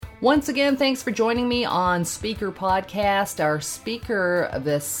Once again, thanks for joining me on Speaker Podcast. Our speaker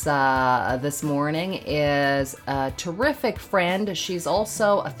this morning is a terrific friend. She's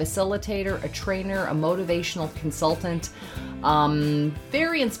also a facilitator, a trainer, a motivational consultant.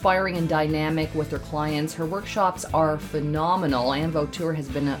 Very inspiring and dynamic with her clients. Her workshops are phenomenal. Anne Vautour has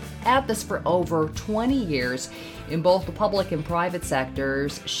been at this for over 20 years in both the public and private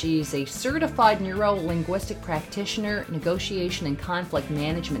sectors. She's a certified neuro-linguistic practitioner, negotiation and conflict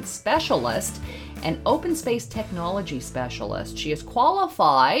management specialist, and open space technology specialist. She is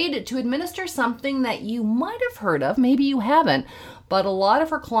qualified to administer something that you might have heard of, maybe you haven't, but a lot of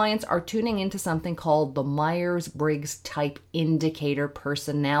her clients are tuning into something called the Myers-Briggs Type Indicator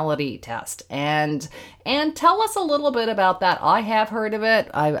Personality Test. And tell us a little bit about that. I have heard of it.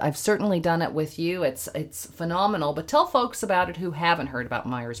 I've certainly done it with you. It's phenomenal. But tell folks about it who haven't heard about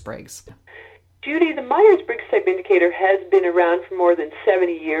Myers-Briggs. Judy, the Myers-Briggs Type Indicator has been around for more than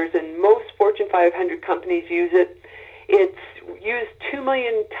 70 years, and most Fortune 500 companies use it. It's used 2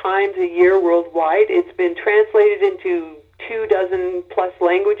 million times a year worldwide. It's been translated into 24 plus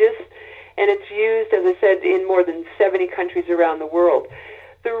languages, and it's used, as I said, in more than 70 countries around the world.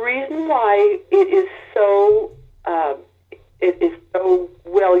 The reason why it is so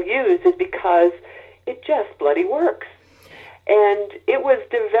well used is because it just bloody works. And it was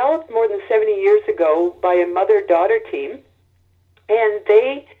developed more than 70 years ago by a mother-daughter team, and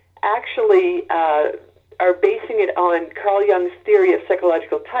they actually are basing it on Carl Jung's theory of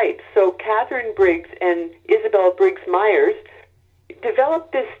psychological types. So Catherine Briggs and Isabel Briggs-Myers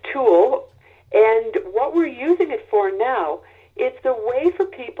developed this tool, and what we're using it for now, it's a way for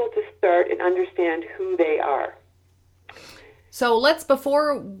people to start and understand who they are. So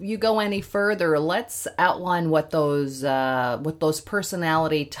before you go any further, let's outline what those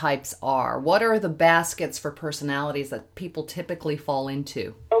personality types are. What are the baskets for personalities that people typically fall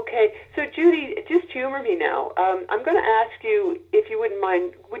into? Okay, so Judy, just humor me now. I'm going to ask you, if you wouldn't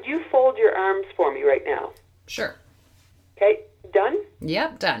mind, would you fold your arms for me right now? Sure. Okay, done?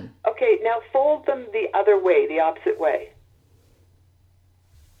 Yep, done. Okay, now fold them the other way, the opposite way.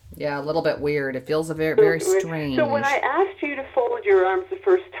 Yeah, a little bit weird. It feels very strange. So when I asked you to fold your arms the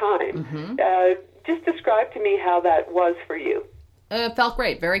first time, just describe to me how that was for you. It felt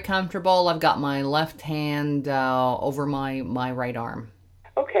great, very comfortable. I've got my left hand over my right arm.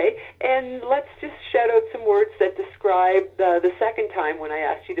 Okay, and let's just shout out some words that describe the second time when I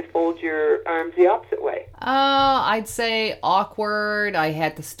asked you to fold your arms the opposite way. I'd say awkward. I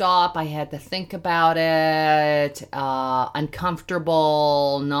had to stop. I had to think about it.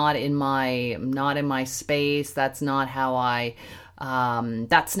 Uncomfortable. Not in my space. That's not how I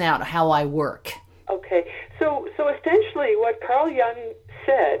work. Okay, so essentially, what Carl Jung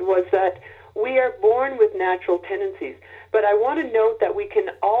said was that we are born with natural tendencies. But I want to note that we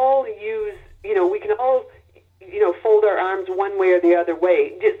can all fold our arms one way or the other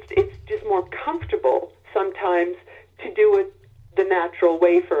way. It's just more comfortable sometimes to do it the natural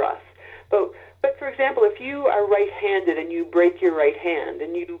way for us. But for example, if you are right-handed and you break your right hand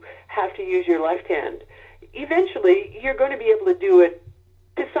and you have to use your left hand, eventually you're going to be able to do it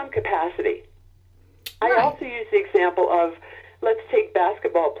to some capacity. Right. I also use the example of, let's take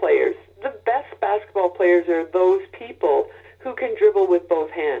basketball players. The best basketball players are those people who can dribble with both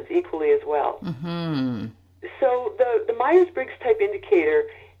hands equally as well. Mm-hmm. So the Myers-Briggs Type Indicator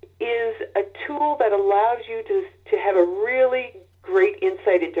is a tool that allows you to have a really great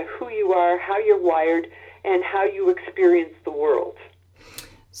insight into who you are, how you're wired, and how you experience the world.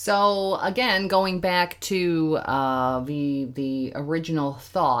 So again, going back to the original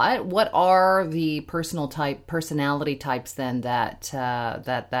thought, what are the personality types then that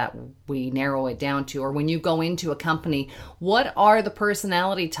we narrow it down to? Or when you go into a company, what are the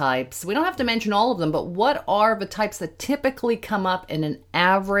personality types? We don't have to mention all of them, but what are the types that typically come up in an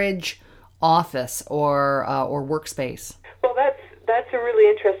average office or workspace? Well, that's a really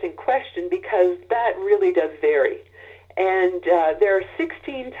interesting question, because that really does vary. And there are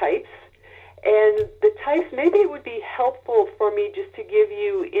 16 types, and the types, maybe it would be helpful for me just to give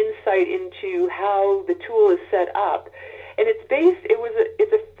you insight into how the tool is set up. And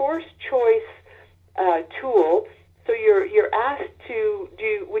it's a forced choice tool, so you're asked to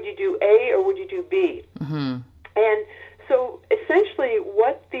would you do A or would you do B? Mm-hmm. And so essentially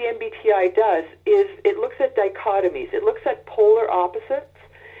what the MBTI does is it looks at dichotomies. It looks at polar opposites.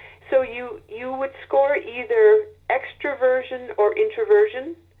 So you would score either extroversion or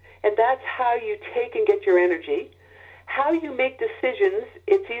introversion, and that's how you take and get your energy. How you make decisions,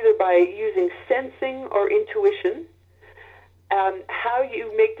 it's either by using sensing or intuition. How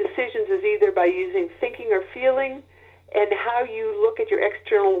you make decisions is either by using thinking or feeling, and how you look at your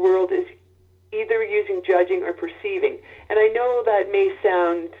external world is either using judging or perceiving. And I know that may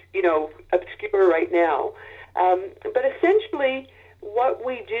sound, obscure right now, but essentially what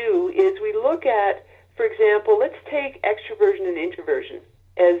we do is we look at, for example, let's take extroversion and introversion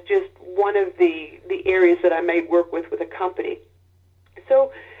as just one of the areas that I might work with a company.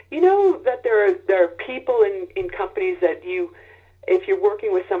 So you know that there are people in companies that if you're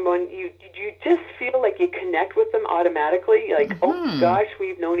working with someone, you just feel like you connect with them automatically. Like, Mm-hmm. oh gosh,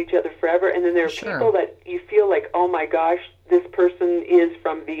 we've known each other forever. And then there are people that you feel like, oh my gosh, this person is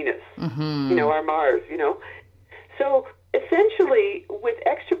from Venus, or Mars, So essentially, with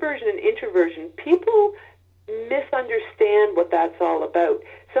extroversion and introversion, people misunderstand what that's all about.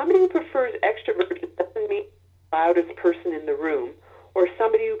 Somebody who prefers extroversion doesn't mean the loudest person in the room, or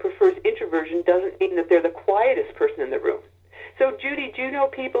somebody who prefers introversion doesn't mean that they're the quietest person in the room. So, Judy, do you know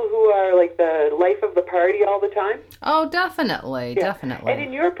people who are like the life of the party all the time? Oh, definitely, definitely. And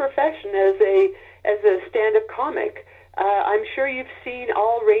in your profession as a stand-up comic, I'm sure you've seen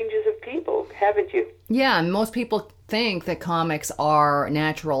all ranges of people, haven't you? Yeah, and most people think that comics are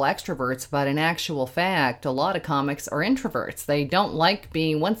natural extroverts, but in actual fact, a lot of comics are introverts. They don't like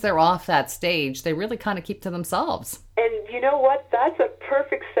once they're off that stage, they really kind of keep to themselves. And you know what? That's a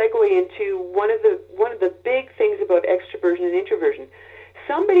perfect segue into one of the big things about extroversion and introversion.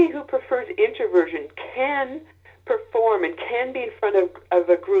 Somebody who prefers introversion can perform and can be in front of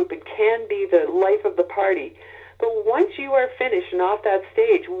a group and can be the life of the party. But once you are finished and off that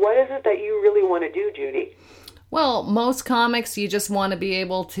stage, what is it that you really want to do, Judy? Well, most comics, you just want to be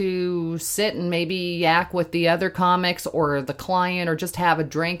able to sit and maybe yak with the other comics or the client or just have a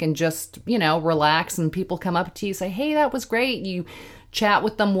drink and just, relax. And people come up to you and say, hey, that was great. You chat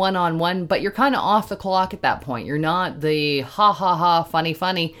with them one-on-one, but you're kind of off the clock at that point. You're not the ha,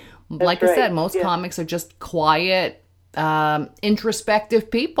 funny. Like I said, most comics are just quiet,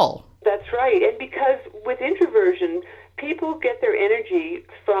 introspective people. That's right. And because with introversion, people get their energy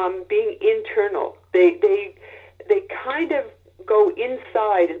from being internal. They kind of go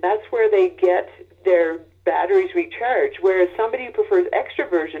inside, and that's where they get their batteries recharged. Whereas somebody who prefers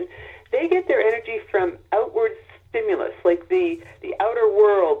extroversion, they get their energy from outward stimulus, like the outer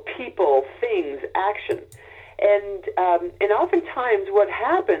world, people, things, action. And oftentimes what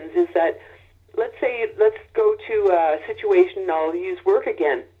happens is that, let's go to a situation, I'll use work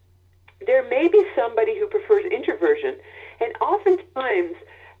again. There may be somebody who prefers introversion, and oftentimes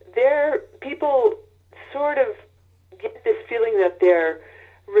people sort of get this feeling that they're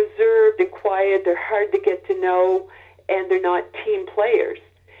reserved and quiet, they're hard to get to know, and they're not team players.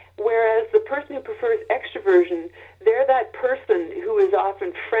 Whereas the person who prefers extroversion, they're that person who is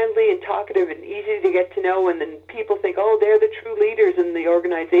often friendly and talkative and easy to get to know, and then people think, oh, they're the true leaders in the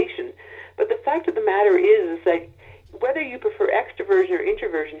organization. But the fact of the matter is that whether you prefer extroversion or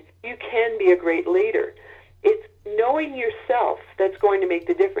introversion, you can be a great leader. It's knowing yourself that's going to make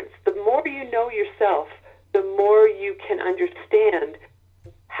the difference. The more you know yourself, the more you can understand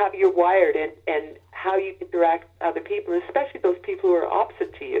how you're wired and how you interact with other people, especially those people who are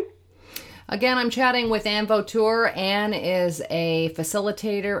opposite to you. Again, I'm chatting with Anne Vautour. Anne is a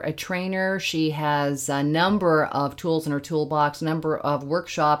facilitator, a trainer. She has a number of tools in her toolbox, a number of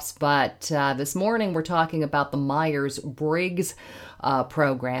workshops, but this morning we're talking about the Myers-Briggs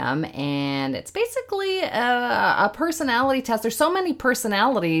program, and it's basically a personality test. There's so many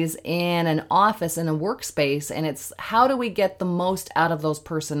personalities in an office, in a workspace, and it's how do we get the most out of those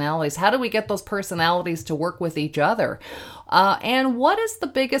personalities? How do we get those personalities to work with each other? And what is the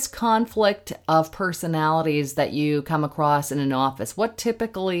biggest conflict of personalities that you come across in an office? What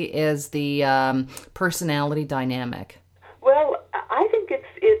typically is the personality dynamic? Well, I think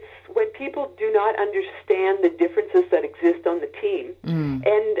it's when people do not understand the differences that exist on the team.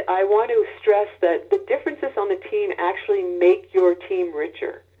 And I want to stress that the differences on the team actually make your team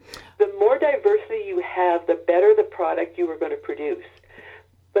richer. The more diversity you have, the better the product you are going to produce.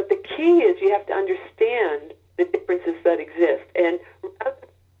 But the key is you have to understand the differences that exist. And rather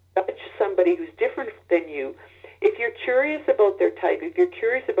than judge somebody who's different than you, if you're curious about their type, if you're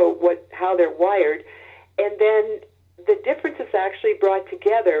curious about how they're wired, and then the differences actually brought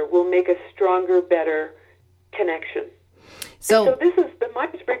together will make a stronger, better connection. So this is the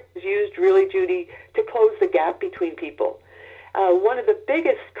Myers-Briggs is used really, Judy, to close the gap between people. One of the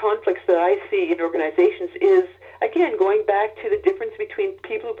biggest conflicts that I see in organizations is, again, going back to the difference between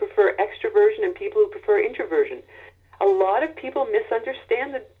people who prefer extroversion and people who prefer introversion. A lot of people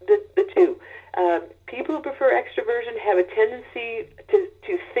misunderstand the two. People who prefer extroversion have a tendency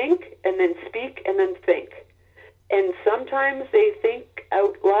to think and then speak and then think. And sometimes they think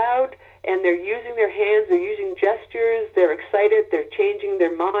out loud and and they're using their hands, they're using gestures, they're excited, they're changing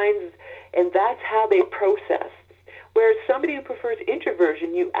their minds, and that's how they process. Whereas somebody who prefers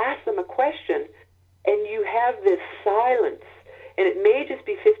introversion, you ask them a question, and you have this silence, and it may just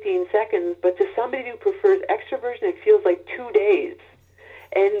be 15 seconds, but to somebody who prefers extroversion, it feels like 2 days.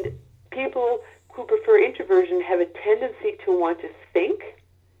 And people who prefer introversion have a tendency to want to think,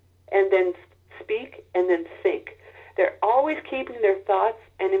 and then speak, and then think. They're always keeping their thoughts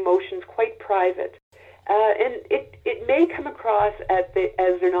and emotions quite private. And it may come across as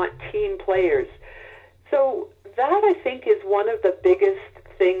they're not team players. So that, I think, is one of the biggest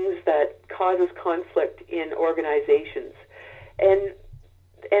things that causes conflict in organizations. And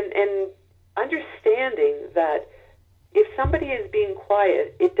understanding that if somebody is being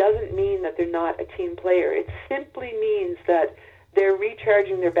quiet, it doesn't mean that they're not a team player. It simply means that they're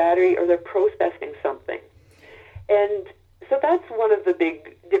recharging their battery or they're processing something. And so that's one of the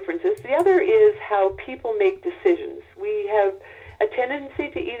big differences. The other is how people make decisions. We have a tendency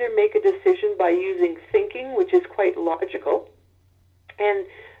to either make a decision by using thinking, which is quite logical, and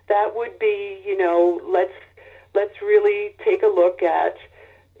that would be, let's really take a look at,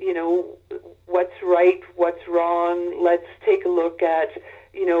 what's right, what's wrong. Let's take a look at,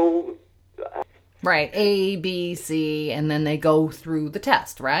 Right, A, B, C, and then they go through the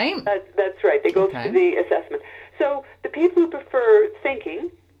test, right? That's right. They go through the assessment. So the people who prefer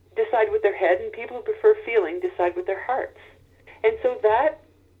thinking decide with their head, and people who prefer feeling decide with their hearts. And so that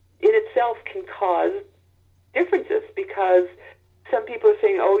in itself can cause differences, because some people are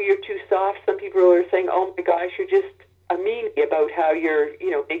saying, oh, you're too soft. Some people are saying, oh my gosh, you're just a meanie about how you're,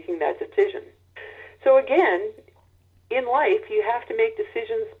 making that decision. So again, in life, you have to make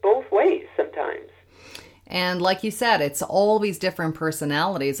decisions both ways sometimes. And like you said, it's all these different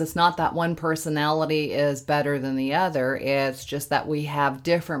personalities. It's not that one personality is better than the other. It's just that we have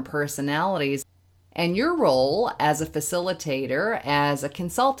different personalities. And your role as a facilitator, as a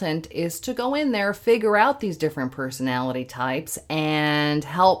consultant, is to go in there, figure out these different personality types, and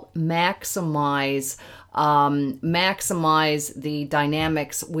help maximize the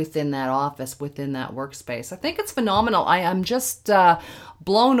dynamics within that office, within that workspace. I think it's phenomenal. I'm just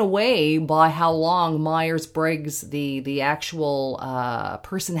blown away by how long Myers-Briggs, the actual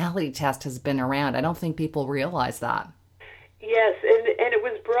personality test, has been around. I don't think people realize that. Yes, and it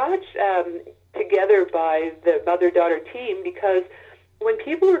was brought together by the mother-daughter team, because when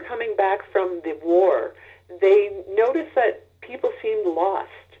people were coming back from the war, they noticed that people seemed lost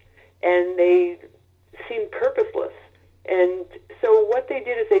and they seemed purposeless. And so what they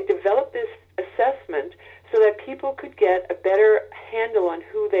did is they developed this assessment so that people could get a better handle on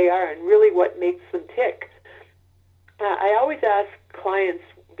who they are and really what makes them tick. I always ask clients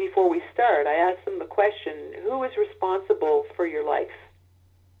before we start, I ask them the question, who is responsible for your life?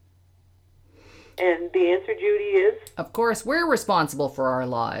 And the answer, Judy, is? Of course, we're responsible for our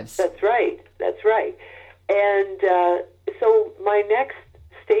lives. That's right. And so my next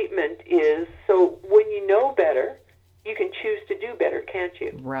statement is, so when you know better, you can choose to do better, can't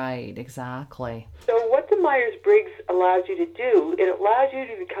you? Right, exactly. So what the Myers-Briggs allows you to do, it allows you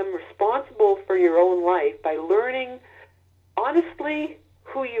to become responsible for your own life by learning honestly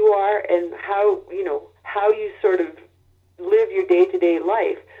who you are and how you sort of live your day-to-day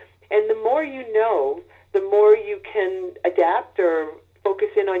life. And the more you know, the more you can adapt or focus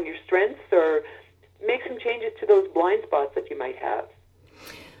in on your strengths or make some changes to those blind spots that you might have.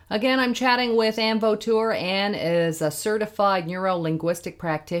 Again, I'm chatting with Anne Vautour. Anne is a certified neuro-linguistic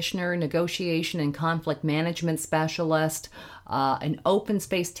practitioner, negotiation and conflict management specialist, an open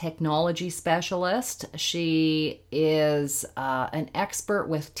space technology specialist. She is an expert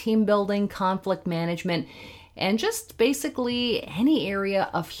with team building, conflict management, and just basically any area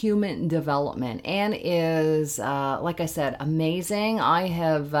of human development. Anne is, like I said, amazing. I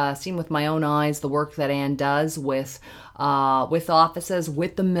have seen with my own eyes the work that Anne does with offices,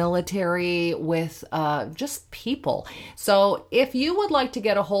 with the military, with just people. So if you would like to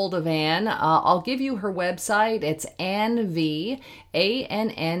get a hold of Anne, I'll give you her website. It's AnnV,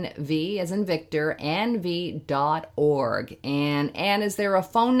 ANNV as in Victor, AnnV.org. And Anne, is there a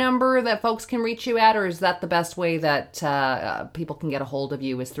phone number that folks can reach you at, or is that the best way that people can get a hold of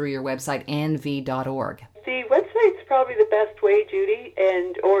you is through your website, AnnV.org? The website's probably the best way, Judy,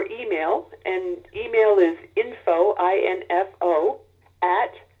 or email. And email is info, INFO,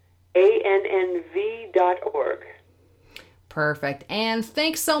 at ANNV.org. Perfect. And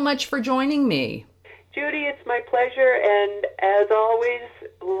thanks so much for joining me. Judy, it's my pleasure, and as always,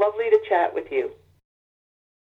 lovely to chat with you.